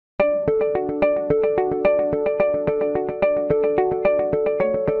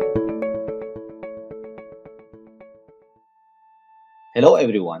Hello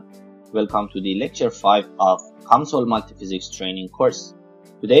everyone, welcome to the lecture 5 of COMSOL Multiphysics training course.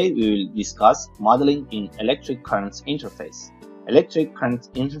 Today we will discuss modeling in electric currents interface. Electric current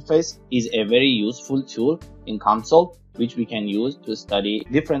interface is a very useful tool in COMSOL which we can use to study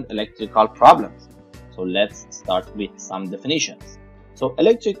different electrical problems. So let's start with some definitions. So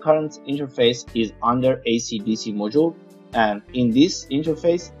electric current interface is under AC-DC module, and in this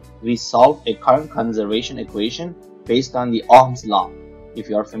interface we solve a current conservation equation based on the Ohm's law. If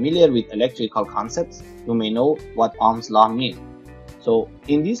you are familiar with electrical concepts, you may know what Ohm's law means. So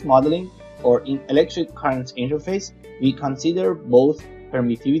in this modeling or in electric current interface, we consider both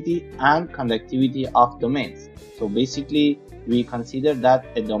permittivity and conductivity of domains. So basically, we consider that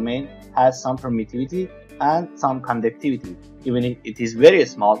a domain has some permittivity and some conductivity, even if it is very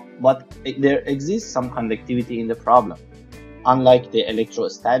small, but there exists some conductivity in the problem. Unlike the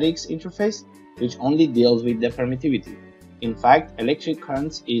electrostatics interface, which only deals with the permittivity. In fact, electric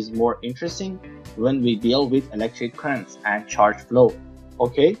currents is more interesting when we deal with electric currents and charge flow.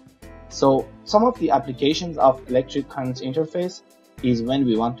 Okay, so some of the applications of electric currents interface is when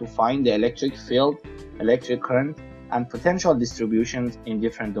we want to find the electric field, electric current, and potential distributions in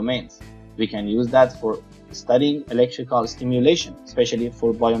different domains. We can use that for studying electrical stimulation, especially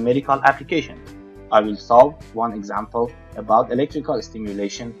for biomedical applications. I will solve one example about electrical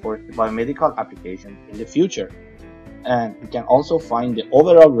stimulation for biomedical applications in the future. And we can also find the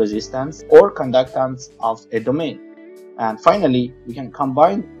overall resistance or conductance of a domain. And finally, we can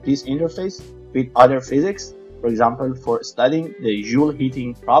combine this interface with other physics, for example, for studying the Joule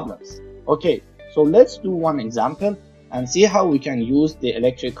heating problems. Okay, so let's do one example and see how we can use the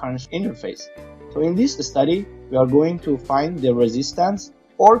electric current interface. So in this study, we are going to find the resistance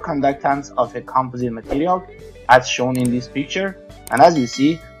or conductance of a composite material as shown in this picture. And as you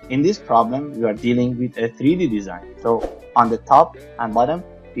see, in this problem, we are dealing with a 3D design. So on the top and bottom,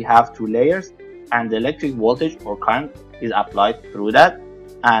 we have two layers and the electric voltage or current is applied through that.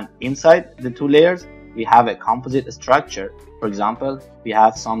 And inside the two layers, we have a composite structure. For example, we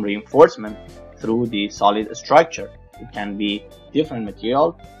have some reinforcement through the solid structure. It can be different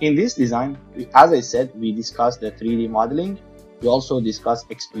material. In this design, as I said, we discussed the 3D modeling. We also discussed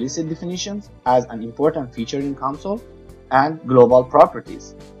explicit definitions as an important feature in COMSOL and global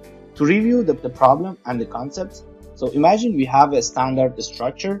properties. To review the problem and the concepts, so imagine we have a standard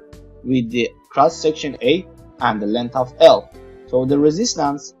structure with the cross section A and the length of L. So the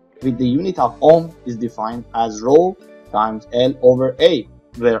resistance with the unit of ohm is defined as rho times L over A,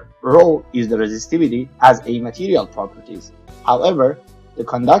 where rho is the resistivity as a material properties. However, the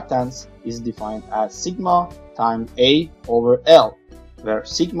conductance is defined as sigma times A over L, where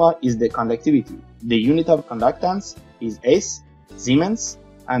sigma is the conductivity. The unit of conductance is S, Siemens,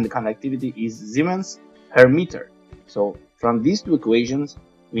 and the conductivity is Siemens per meter. So from these two equations,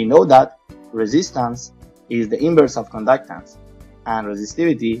 we know that resistance is the inverse of conductance and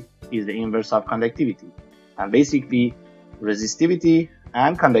resistivity is the inverse of conductivity. And basically, resistivity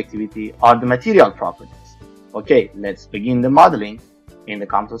and conductivity are the material properties. Okay, let's begin the modeling in the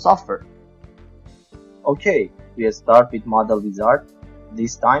COMSOL software. Okay, we'll start with Model Wizard.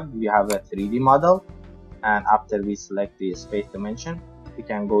 This time we have a 3D model, and after we select the space dimension, we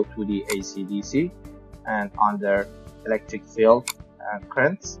can go to the AC-DC, and under electric field and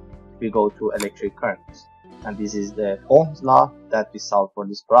currents, we go to electric currents. And this is the Ohm's law that we solve for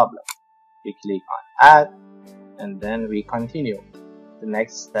this problem. We click on Add, and then we continue. The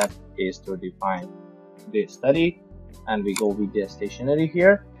next step is to define the study, and we go with the stationary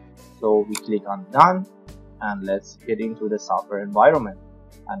here. So we click on Done, and let's get into the software environment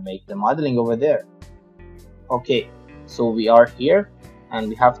and make the modeling over there. Okay, so we are here and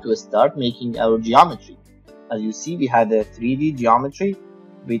we have to start making our geometry. As you see, we had a 3D geometry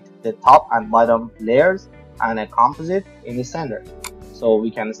with the top and bottom layers and a composite in the center. So we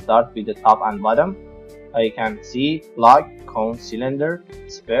can start with the top and bottom. I can see block, cone, cylinder,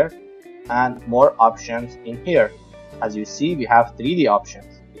 sphere, and more options in here. As you see, we have 3D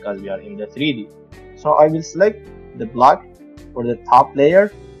options because we are in the 3D. So I will select the block for the top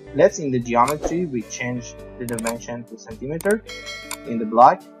layer. Let's in the geometry, we change the dimension to centimeter. In the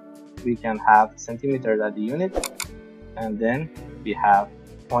block, we can have centimeters as the unit, and then we have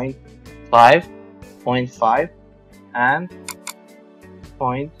 0.5, 0.5, and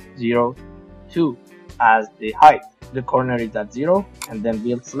 0.02 as the height. The corner is at 0, and then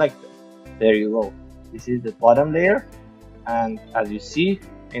we'll select it. There you go. This is the bottom layer, and as you see,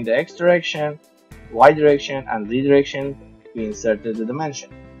 in the X direction, Y direction, and Z direction, we inserted the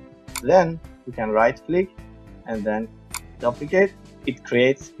dimension. Then we can right click and then duplicate. It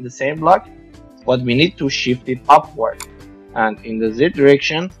creates the same block, but we need to shift it upward. and in the Z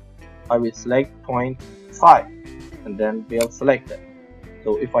direction I will select 0.5 and then build selected.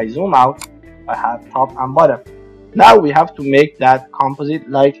 So if I zoom out, I have top and bottom. Now we have to make that composite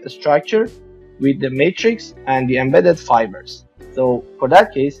like structure with the matrix and the embedded fibers. So for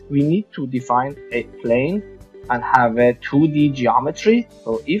that case, we need to define a plane and have a 2D geometry.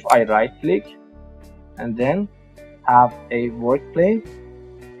 So if I right click and then have a work plane,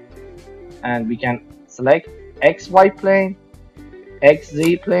 and we can select XY plane,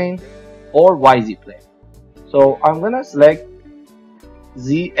 XZ plane, or YZ plane. So I'm gonna select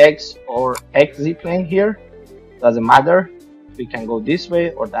ZX or XZ plane here. Doesn't matter, we can go this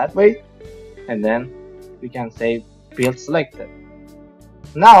way or that way, and then we can say field selected.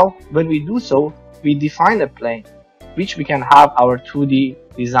 Now when we do so, we define a plane which we can have our 2D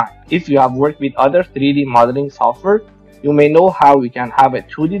design. If you have worked with other 3D modeling software, you may know how we can have a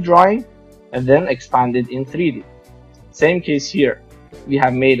 2D drawing and then expand it in 3D. Same case here, we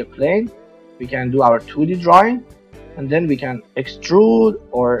have made a plane, we can do our 2D drawing, and then we can extrude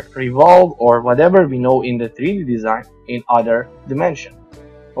or revolve or whatever we know in the 3D design in other dimension.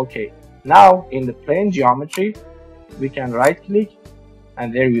 Okay, now in the plane geometry, we can right click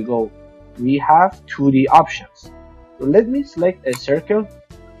and there we go. We have 2D options. So let me select a circle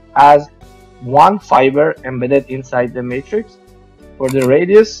as one fiber embedded inside the matrix. For the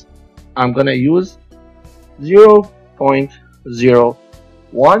radius, I'm gonna use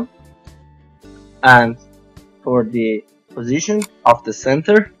 0.01, and for the position of the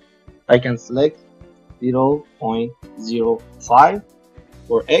center, I can select 0.05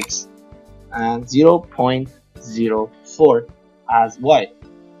 for X and 0.04 as Y.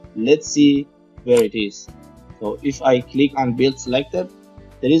 Let's see where it is. So if I click on build selected,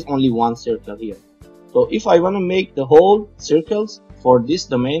 there is only one circle here. So if I want to make the whole circles for this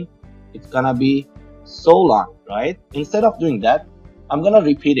domain, it's gonna be so long, right? Instead of doing that, I'm gonna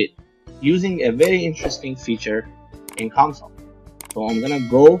repeat it using a very interesting feature in COMSOL. So I'm gonna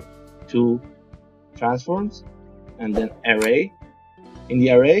go to transforms and then array. In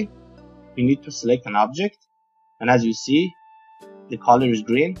the array, we need to select an object, and as you see, the color is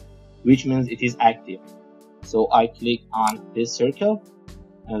green, which means it is active. So I click on this circle,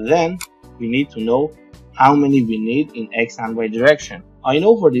 and then we need to know how many we need in X and Y direction. I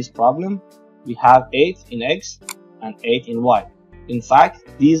know for this problem, we have 8 in X and 8 in Y. In fact,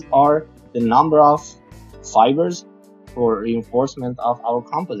 these are the number of fibers for reinforcement of our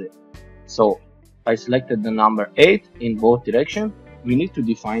composite. So I selected the number 8 in both directions. We need to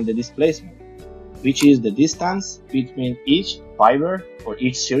define the displacement, which is the distance between each fiber for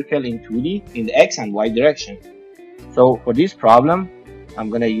each circle in 2D in the X and Y direction. So for this problem, I'm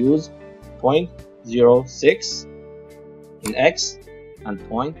gonna use 0.06 in X and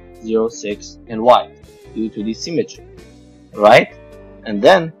 0.06 in Y due to the symmetry, right? And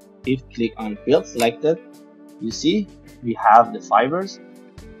then if click on field selected, you see we have the fibers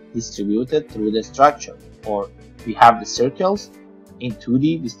distributed through the structure, or we have the circles in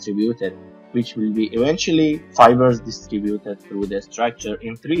 2D distributed, which will be eventually fibers distributed through the structure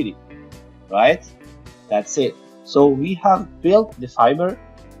in 3D, right? That's it. So we have built the fiber,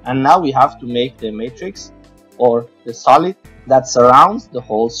 and now we have to make the matrix or the solid that surrounds the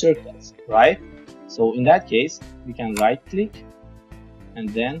whole circles, right? So in that case, we can right click and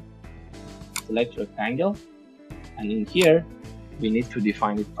then select rectangle, and in here we need to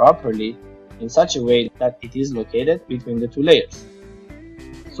define it properly in such a way that it is located between the two layers.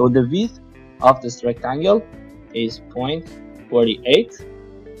 So the width of this rectangle is 0.48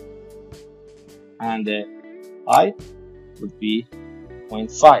 and the height would be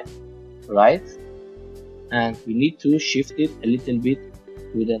 0.5, right? And we need to shift it a little bit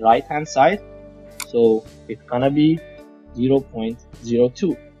to the right hand side, so it's gonna be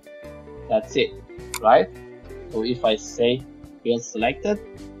 0.02. That's it, right? So if I say field selected,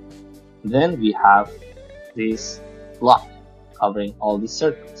 then we have this block covering all the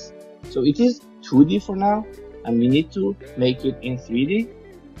circles. So it is 2D for now, and we need to make it in 3D.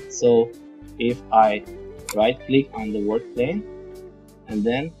 So if I right click on the work plane and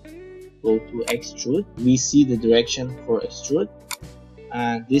then go to extrude, we see the direction for extrude,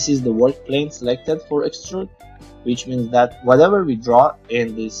 and this is the work plane selected for extrude, which means that whatever we draw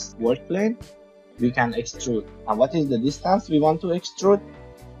in this work plane, we can extrude. And what is the distance we want to extrude?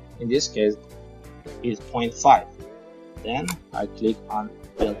 In this case is 0.5. Then I click on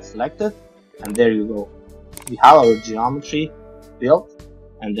build selected, and there you go. We have our geometry built,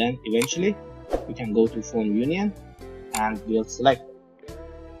 and then eventually we can go to form union and build selected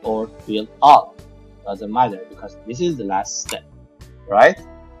or build all. Doesn't matter because this is the last step, right?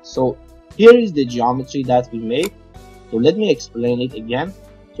 So here is the geometry that we made, So let me explain it again.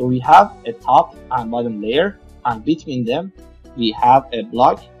 So we have a top and bottom layer, and between them we have a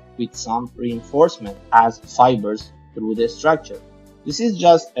block with some reinforcement as fibers through the structure. This is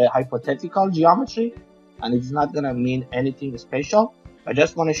just a hypothetical geometry and it's not gonna mean anything special. I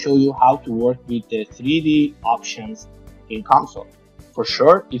just want to show you how to work with the 3D options in COMSOL. For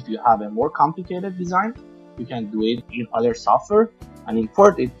sure, if you have a more complicated design, you can do it in other software and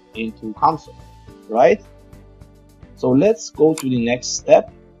import it into COMSOL, right? So let's go to the next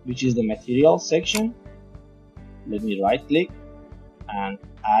step, which is the material section. Let me right click and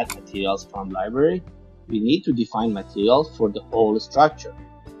add materials from library. We need to define materials for the whole structure.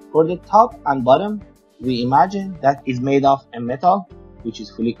 For the top and bottom, we imagine that is made of a metal which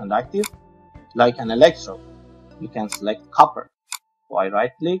is fully conductive, like an electrode. You can select copper. So I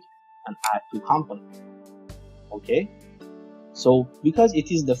right click and add to component. Okay. So because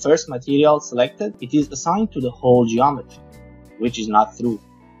it is the first material selected, it is assigned to the whole geometry, which is not true.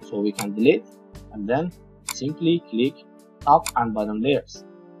 So we can delete and then simply click top and bottom layers,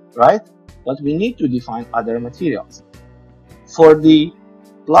 right? But we need to define other materials. For the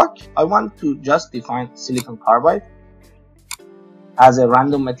block, I want to just define silicon carbide as a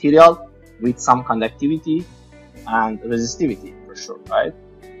random material with some conductivity and resistivity for sure, right?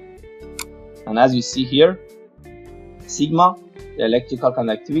 And as you see here, sigma, the electrical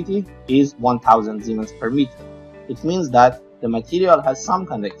conductivity, is 1000 Siemens per meter. It means that the material has some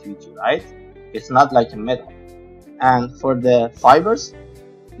conductivity, right? It's not like a metal. And for the fibers,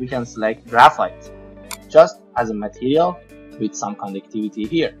 we can select graphite just as a material with some conductivity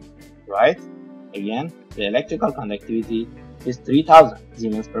here, right? Again, the electrical conductivity is 3000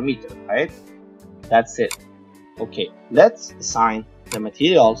 Siemens per meter, right? That's it. Okay, let's assign the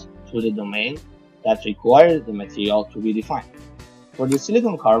materials to the domain that requires the material to be defined. For the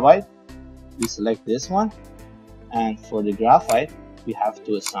silicon carbide, we select this one, and for the graphite, we have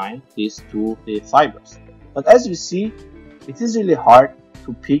to assign this to the fibers. But as you see, it is really hard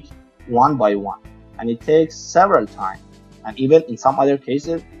to pick one by one, and it takes several times, and even in some other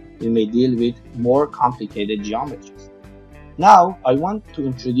cases, we may deal with more complicated geometries. Now, I want to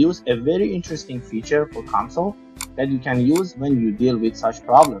introduce a very interesting feature for COMSOL that you can use when you deal with such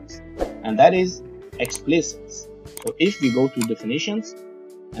problems, and that is explicits. So if we go to definitions,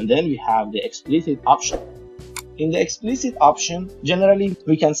 and then we have the explicit option. In the explicit option, generally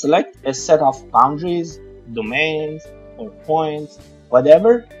we can select a set of boundaries, domains, or points,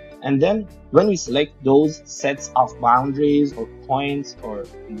 whatever, and then when we select those sets of boundaries or points or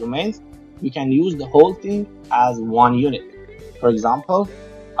domains, we can use the whole thing as one unit. For example,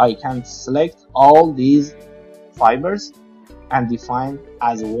 I can select all these fibers and define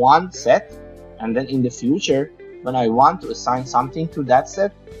as one set, and then in the future, when I want to assign something to that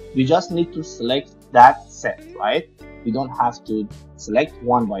set, we just need to select that set, right? We don't have to select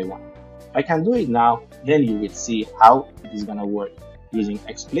one by one. I can do it now, then you will see how it is gonna work using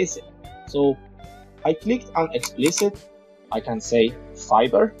explicit. So I clicked on explicit, I can say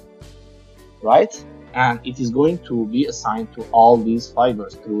fiber, right? And it is going to be assigned to all these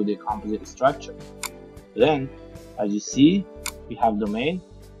fibers through the composite structure. Then, as you see, we have domain,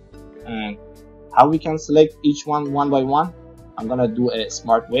 and how we can select each one by one. I'm gonna do a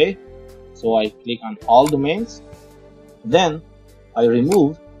smart way. So I click on all domains, then I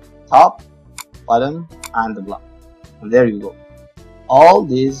remove top, bottom, and the block, and there you go. All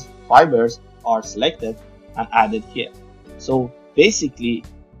these fibers are selected and added here. So basically,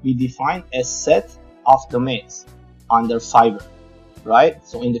 we define a set of domains under fiber, right?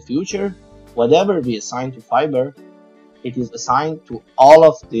 So in the future, whatever we assign to fiber, it is assigned to all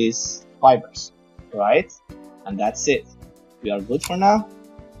of these fibers, right? And that's it. We are good for now.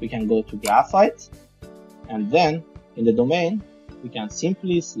 We can go to graphite, and then in the domain, we can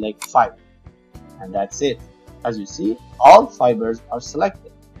simply select fiber, and that's it. As you see, all fibers are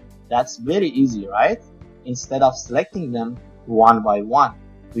selected. That's very easy, right? Instead of selecting them one by one,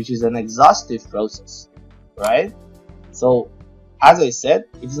 which is an exhaustive process, right? So, as I said,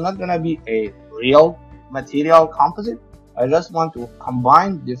 it's not gonna be a real material composite. I just want to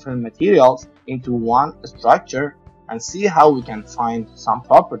combine different materials into one structure and see how we can find some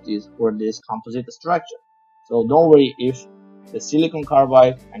properties for this composite structure. So don't worry if the silicon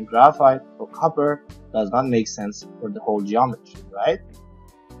carbide and graphite or copper does not make sense for the whole geometry, right?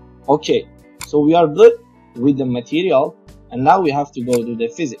 Okay, so we are good with the material, and now we have to go to the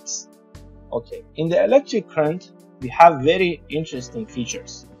physics. Okay, in the electric current, we have very interesting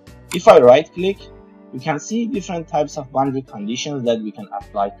features. If I right click, we can see different types of boundary conditions that we can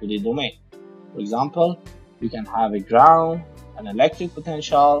apply to the domain. For example, we can have a ground, an electric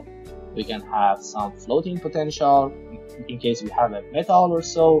potential, we can have some floating potential, in case we have a metal or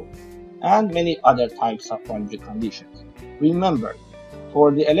so, and many other types of boundary conditions. Remember,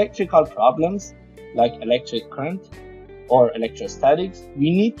 for the electrical problems like electric current or electrostatics,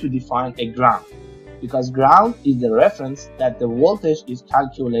 we need to define a ground, because ground is the reference that the voltage is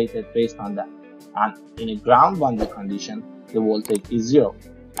calculated based on that. And in a ground boundary condition, the voltage is zero.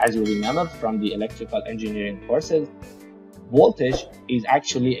 As you remember from the electrical engineering courses, voltage is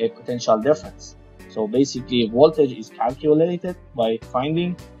actually a potential difference. So basically, voltage is calculated by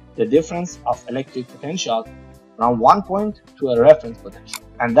finding the difference of electric potential from one point to a reference potential.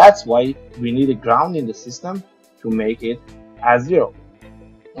 And that's why we need a ground in the system to make it as zero.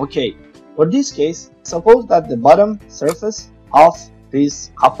 Okay, for this case, suppose that the bottom surface of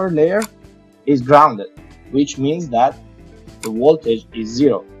this copper layer is grounded, which means that the voltage is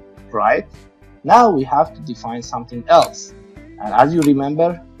zero, right? Now we have to define something else. And as you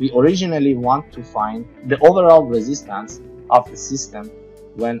remember, we originally want to find the overall resistance of the system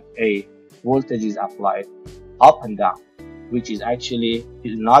when a voltage is applied up and down, which is actually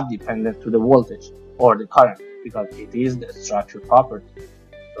not dependent to the voltage or the current, because it is the structure property,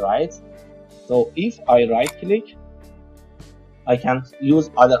 right? So if I right click, I can use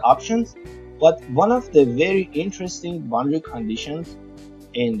other options, but one of the very interesting boundary conditions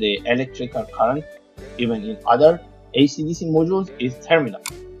in the electrical current, even in other AC/DC modules, is terminal.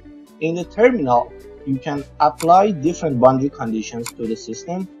 In the terminal, you can apply different boundary conditions to the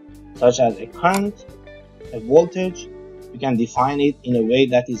system, such as a current, a voltage. You can define it in a way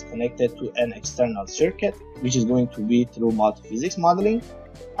that is connected to an external circuit, which is going to be through multiphysics modeling,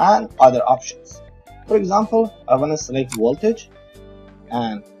 and other options. For example, I want to select voltage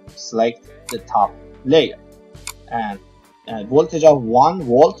and select the top layer, and voltage of 1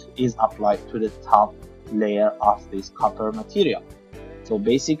 volt is applied to the top layer of this copper material. So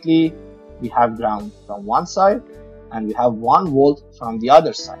basically, we have ground from one side and we have 1 volt from the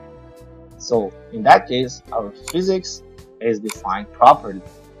other side. So in that case, our physics is defined properly.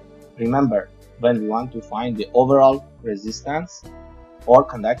 Remember, when we want to find the overall resistance or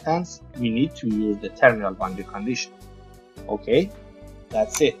conductance, we need to use the terminal boundary condition. Okay,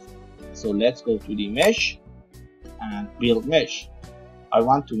 that's it. So let's go to the mesh and build mesh. I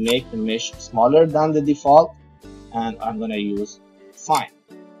want to make the mesh smaller than the default, and I'm gonna use fine,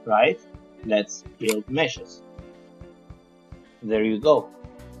 right? Let's build meshes. There you go.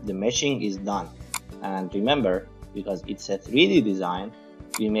 The meshing is done. And remember, because it's a 3D design,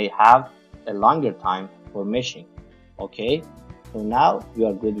 we may have a longer time for meshing. Okay, so now we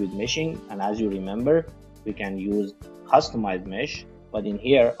are good with meshing, and as you remember, we can use customized mesh, but in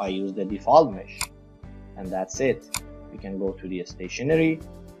here I use the default mesh, and that's it. We can go to the stationery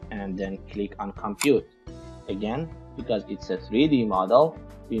and then click on compute. Again, because it's a 3D model,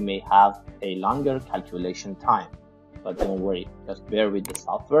 we may have a longer calculation time, but don't worry, just bear with the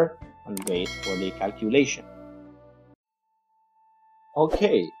software and wait for the calculation.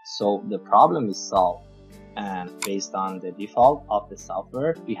 Okay, so the problem is solved, and based on the default of the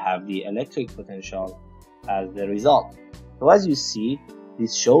software, we have the electric potential as the result. So as you see,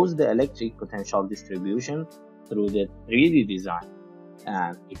 this shows the electric potential distribution through the 3D design,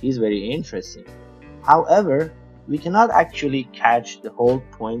 and it is very interesting. However, we cannot actually catch the whole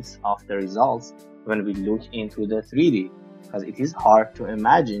points of the results when we look into the 3D, because it is hard to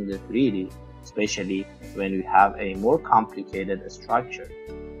imagine the 3D, especially when we have a more complicated structure.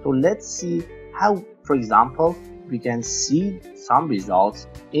 So let's see how, for example, we can see some results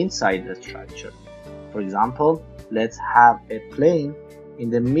inside the structure. For example, let's have a plane in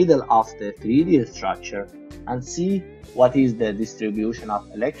the middle of the 3D structure and see what is the distribution of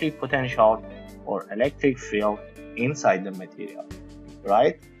electric potential or electric field inside the material,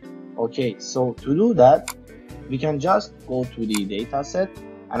 right? Okay, so to do that, we can just go to the data set,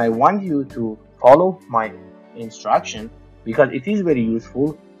 and I want you to follow my instruction because it is very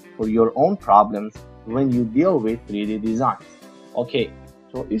useful for your own problems when you deal with 3D designs. Okay,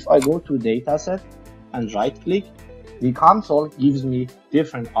 so if I go to dataset and right click, the console gives me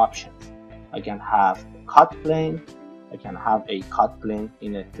different options. I can have cut plane, I can have a cut plane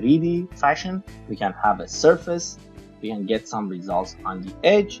in a 3D fashion, we can have a surface, we can get some results on the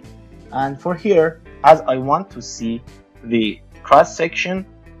edge, and for here, as I want to see the cross section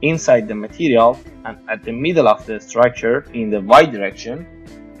inside the material and at the middle of the structure in the Y direction,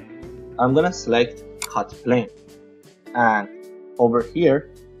 I'm gonna select cut plane, and over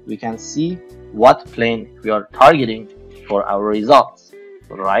here we can see what plane we are targeting for our results,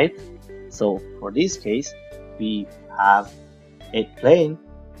 right? So for this case, we have a plane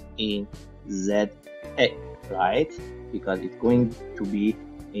in ZA, right? Because it's going to be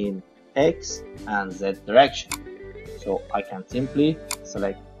in X and Z direction. So I can simply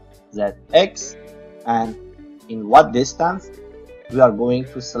select ZX, and in what distance we are going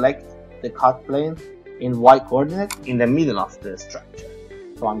to select the cut plane in Y coordinate in the middle of the structure.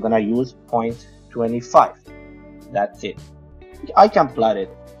 So I'm gonna use 0.25. That's it. I can plot it.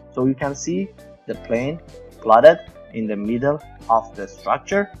 So you can see the plane plotted in the middle of the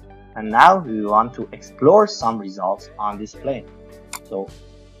structure, and now we want to explore some results on this plane. So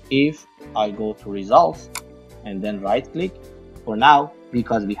if I go to results and then right click, for now,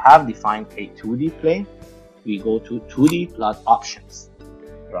 because we have defined a 2D plane, we go to 2D plot options,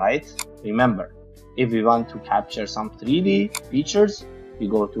 right? Remember, if we want to capture some 3D features, we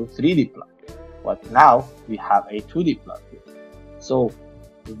go to 3D plot. But now we have a 2D plot here. So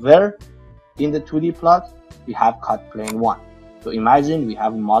where in the 2D plot we have cut plane 1. So imagine we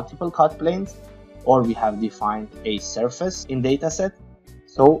have multiple cut planes, or we have defined a surface in dataset,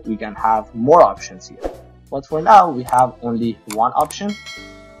 so we can have more options here. But for now we have only one option.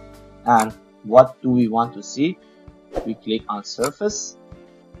 And what do we want to see? We click on surface.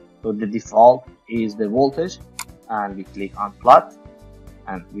 So the default is the voltage, and we click on plot,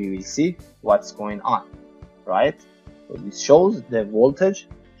 and we will see what's going on, right? So this shows the voltage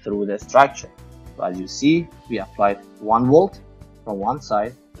through the structure. So as you see, we applied 1 volt from one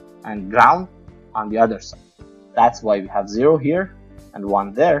side and ground on the other side. That's why we have 0 here and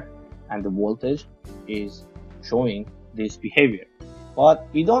 1 there, and the voltage is showing this behavior. But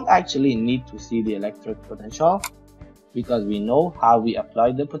we don't actually need to see the electric potential because we know how we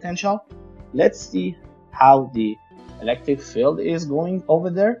apply the potential. Let's see how the electric field is going over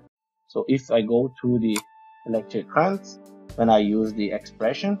there. So if I go to the electric current, when I use the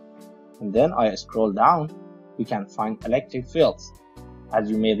expression and then I scroll down, we can find electric fields. As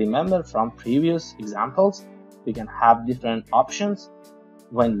you may remember from previous examples, we can have different options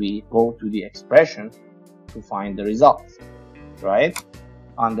when we go to the expression to find the results, right?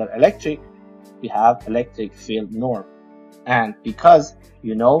 Under electric, we have electric field norm. And because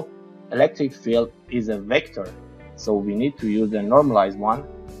you know electric field is a vector, so we need to use the normalized one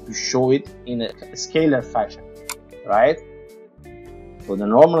to show it in a scalar fashion, right? For the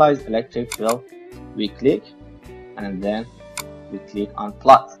normalized electric field, we click and then we click on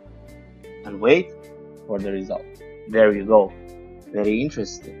plot and wait for the result. There you go. Very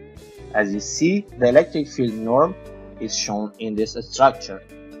interesting. As you see, the electric field norm is shown in this structure.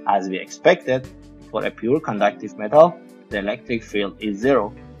 As we expected, for a pure conductive metal, the electric field is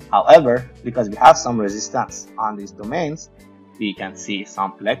 0. However, because we have some resistance on these domains, we can see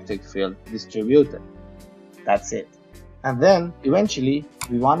some electric field distributed. That's it. And then eventually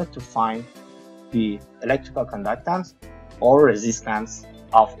we wanted to find the electrical conductance or resistance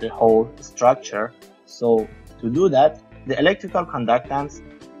of the whole structure. So to do that, the electrical conductance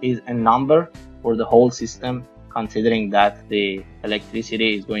is a number for the whole system, considering that the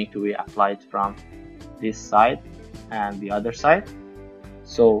electricity is going to be applied from this side and the other side.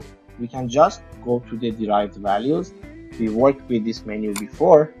 So we can just go to the derived values. We worked with this menu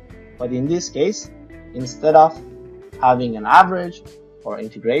before, but in this case, instead of having an average or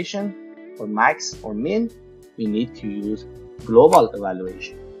integration or max or min, we need to use global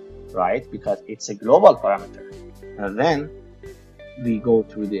evaluation, right? Because it's a global parameter. And then we go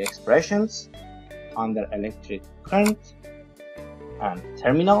to the expressions under electric current and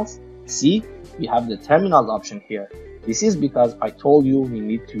terminals. See, we have the terminal option here. This is because I told you we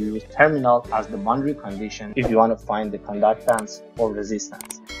need to use terminal as the boundary condition if you want to find the conductance or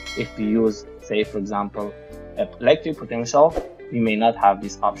resistance. If we use, say for example, electric potential, we may not have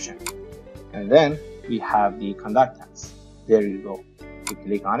this option. And then we have the conductance. There you go. We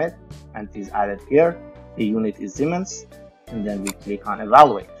click on it and it is added here. The unit is Siemens, and then we click on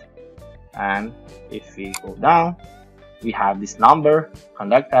evaluate. And if we go down, we have this number,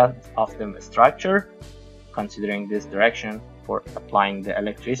 conductance of the structure, considering this direction for applying the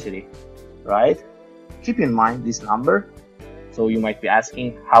electricity, right? Keep in mind this number. So you might be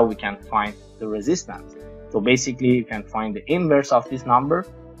asking how we can find the resistance. So basically you can find the inverse of this number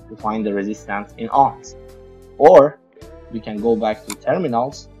to find the resistance in ohms. Or we can go back to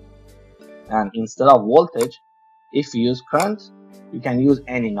terminals, and instead of voltage, if you use current, you can use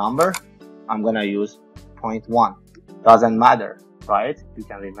any number. I'm gonna use 0.1. Doesn't matter, right? You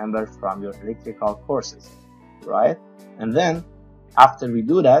can remember from your electrical courses, right? And then after we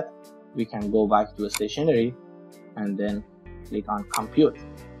do that, we can go back to a stationary and then click on compute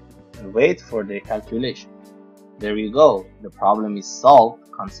and wait for the calculation. There you go. The problem is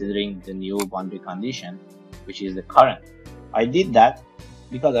solved considering the new boundary condition, which is the current. I did that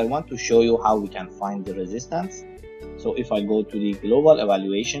because I want to show you how we can find the resistance. So if I go to the global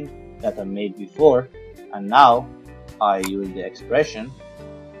evaluation that I made before, and now I use the expression,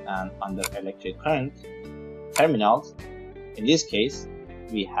 and under electric current terminals, in this case,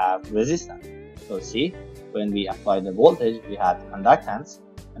 we have resistance. So see, when we apply the voltage, we had conductance,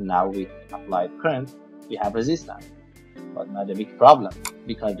 and now we applied current, we have resistance. But not a big problem,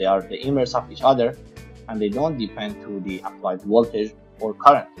 because they are the inverse of each other, and they don't depend to the applied voltage or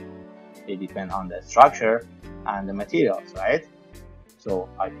current. They depend on the structure and the materials, right? So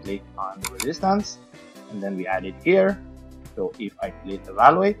I click on the resistance, and then we add it here. So if I click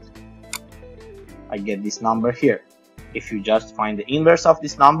evaluate, I get this number here. If you just find the inverse of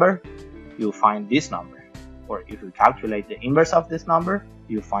this number, you find this number. Or if you calculate the inverse of this number,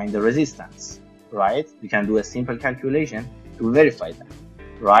 you find the resistance, right? You can do a simple calculation to verify that,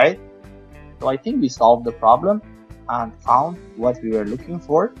 right? So I think we solved the problem and found what we were looking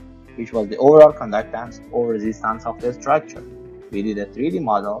for, which was the overall conductance or resistance of the structure. We did a 3D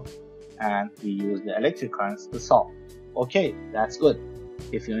model and we used the electric currents to solve. Okay, that's good.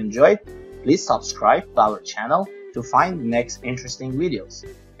 If you enjoyed, please subscribe to our channel to find next interesting videos.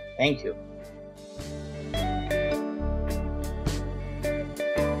 Thank you.